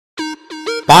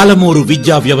పాలమూరు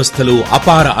విద్యా వ్యవస్థలో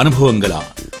అపార అనుభవం గల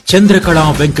చంద్రకళా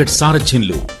వెంకట్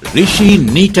సారథ్యంలో రిషి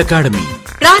నీట్ అకాడమీ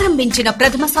ప్రారంభించిన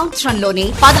ప్రథమ సంవత్సరంలోనే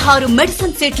 16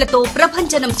 మెడిసిన్ సీట్లతో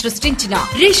ప్రపంచనం సృష్టించిన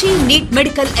Rishi neat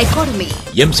medical academy.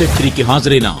 EAMCET 3కి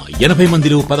హాజరైన 80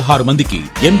 మందిలో 16 మందికి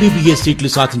ఎంబీబీఎస్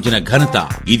సీట్లు సాధించిన ఘనత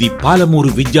ఇది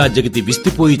పాలమూరు విద్యా జగతి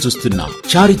విస్తుపోయి చూస్తున్న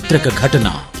చారిత్రక ఘటన.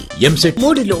 ఎంసెట్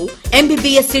 3లో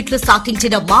ఎంబీబీఎస్ సీట్లు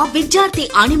సాధించిన మా విద్యార్థి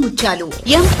ఆణిముత్యాలు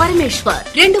ఎం Parameshwar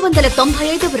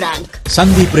 295వ rank,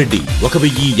 Sandeep Reddy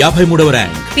 1053వ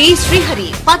rank, P Srihari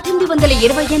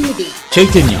 1828,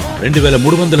 Chaitanya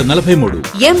 2343,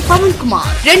 ఎం పవన్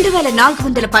కుమార్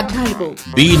 2414,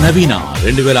 బి నవీన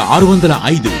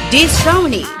 2605, డి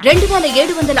శ్రావణి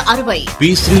 2760, పి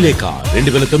శ్రీలేఖ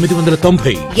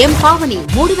 2990, ఎం Pavani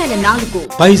 3004,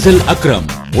 Faisal Akram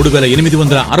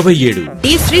 3867,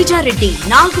 D Sreeja Reddy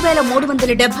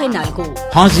 4374,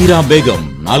 Hajira Begum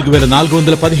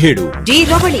 4417, D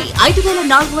Ravali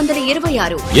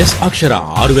 5426, yes అక్షర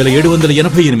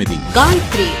 6788,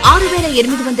 గాయత్రి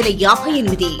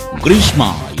 6858, గ్రీష్మ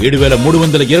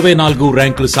 7324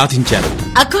 ర్యాంకులు సాధించారు.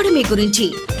 అకాడమీ గురించి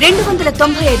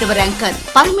 295వ ర్యాంకర్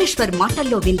పరమేశ్వర్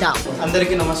మాటల్లో విందాం.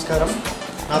 అందరికీ నమస్కారం.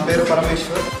 నా పేరు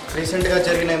పరమేశ్వర్. రీసెంట్గా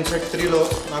జరిగిన ఎంసెట్ 3లో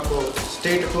నాకు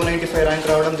స్టేట్ 295 ర్యాంక్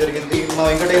రావడం జరిగింది. మా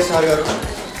వెంకటేష్ సార్ గారు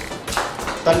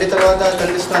తండ్రి తర్వాత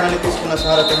తండ్రి స్థానాన్ని తీసుకున్న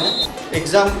సార్ అతను.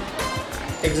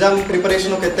 ఎగ్జామ్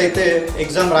ప్రిపరేషన్ ఒక ఎత్తు అయితే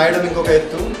ఎగ్జామ్ రాయడం ఇంకొక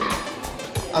ఎత్తు.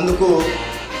 అందుకు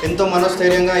ఎంతో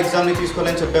మనోస్థైర్యంగా ఎగ్జామ్ని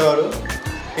తీసుకోవాలని చెప్పేవారు.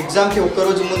 ఎగ్జామ్కి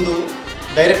ఒక్కరోజు ముందు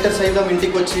డైరెక్టర్ సైతం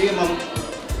ఇంటికి వచ్చి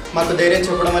మాకు ధైర్యం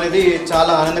చెప్పడం అనేది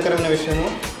చాలా ఆనందకరమైన విషయము.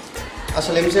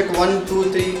 అసలు ఎంసెట్ 1, 2,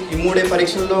 3 ఈ 3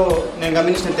 పరీక్షల్లో నేను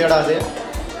గమనించిన తేడా అదే.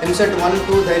 ఎంసెట్ 1,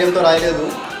 2 ధైర్యంతో రాయలేదు.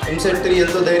 ఎంసెట్ 3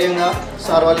 ఎంతో ధైర్యంగా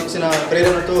సార్ వాళ్ళు ఇచ్చిన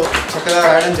ప్రేరణతో చక్కగా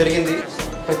రాయడం జరిగింది.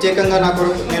 ప్రత్యేకంగా నా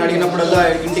కొరకు నేను అడిగినప్పుడల్లా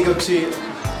ఇంటికి వచ్చి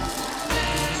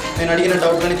నేను అడిగిన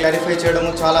డౌట్లని క్లారిఫై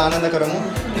చేయడము చాలా ఆనందకరము.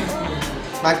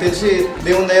 నాకు తెలిసి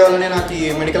దేవుని దయ వల్లనే నాకు ఈ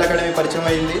మెడికల్ అకాడమీ పరిచయం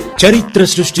అయింది. చరిత్ర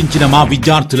సృష్టించిన మా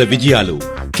విద్యార్థుల విజయాలు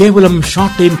కేవలం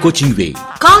షార్ట్ టైం కోచింగ్ వే.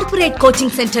 కార్పొరేట్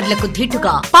కోచింగ్ సెంటర్లకు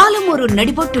ధీటుగా పాలమూరు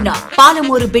నడిబొట్టున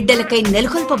పాలమూరు బిడ్డలకై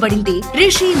నెలకొల్పబడింది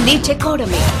రిషి నీట్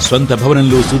అకాడమీ. స్వంత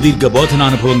భవనంలో సుదీర్ఘ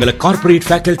బోధనానుభవం గల కార్పొరేట్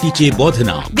ఫ్యాకల్టీచే బోధన,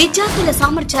 విద్యార్థుల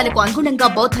సామర్థ్యాలకు అనుగుణంగా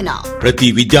బోధన, ప్రతి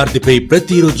విద్యార్థిపై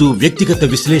ప్రతిరోజు వ్యక్తిగత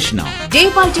విశ్లేషణ, డే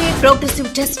బై డే ప్రోగ్రెసివ్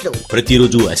టెస్టులు,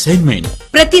 ప్రతిరోజు అసైన్మెంట్,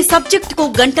 ప్రతి సబ్జెక్ట్ కు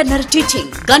గంటన్నర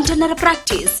టీచింగ్, గంటన్నర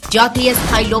ప్రాక్టీస్. జాతీయ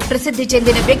స్థాయిలో ప్రసిద్ధి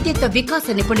చెందిన వ్యక్తిత్వ వికాస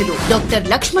నిపుణులు డాక్టర్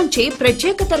లక్ష్మణ్ చే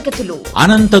ప్రత్యేక తరగతులు.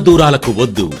 అనంత దూరాలకు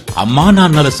వద్దు, అమ్మా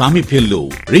నాన్నల సామీప్యంలో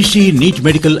రిషి నీట్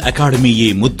మెడికల్ అకాడమీయే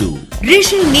ముద్దు.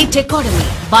 రిషి నీట్ అకాడమీ,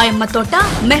 బాయమ్మ తోట,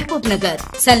 మహబూబ్ నగర్.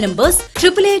 సెల్ నంబర్స్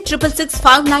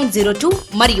 8886659002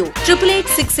 మరియు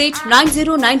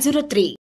 8868909003.